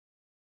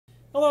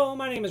Hello,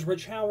 my name is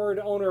Rich Howard,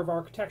 owner of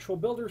Architectural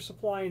Builder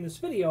Supply, and this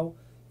video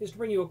is to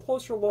bring you a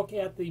closer look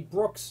at the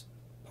Brooks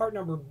part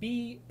number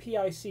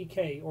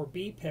BPICK, or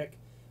BPICK,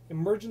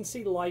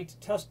 Emergency Light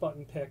Test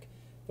Button Pick.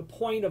 The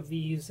point of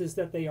these is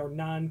that they are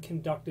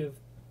non-conductive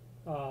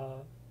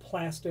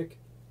plastic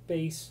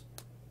base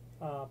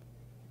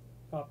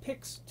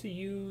picks to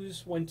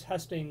use when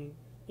testing,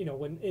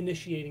 when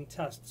initiating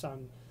tests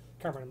on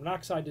carbon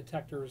monoxide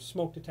detectors,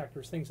 smoke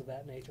detectors, things of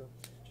that nature.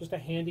 Just a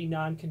handy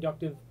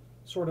non-conductive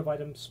sort of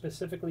item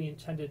specifically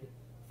intended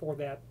for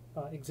that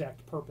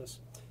exact purpose.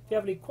 If you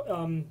have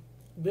any,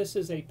 this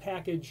is a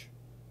package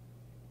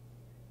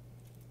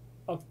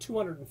of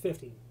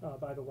 250,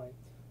 by the way.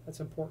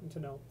 That's important to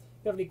know.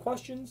 If you have any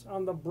questions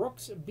on the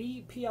Brooks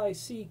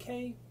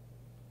BPICK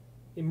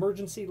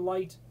Emergency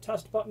Light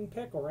Test Button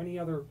Pick or any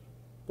other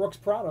Brooks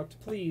product,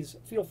 please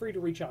feel free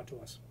to reach out to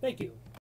us. Thank you.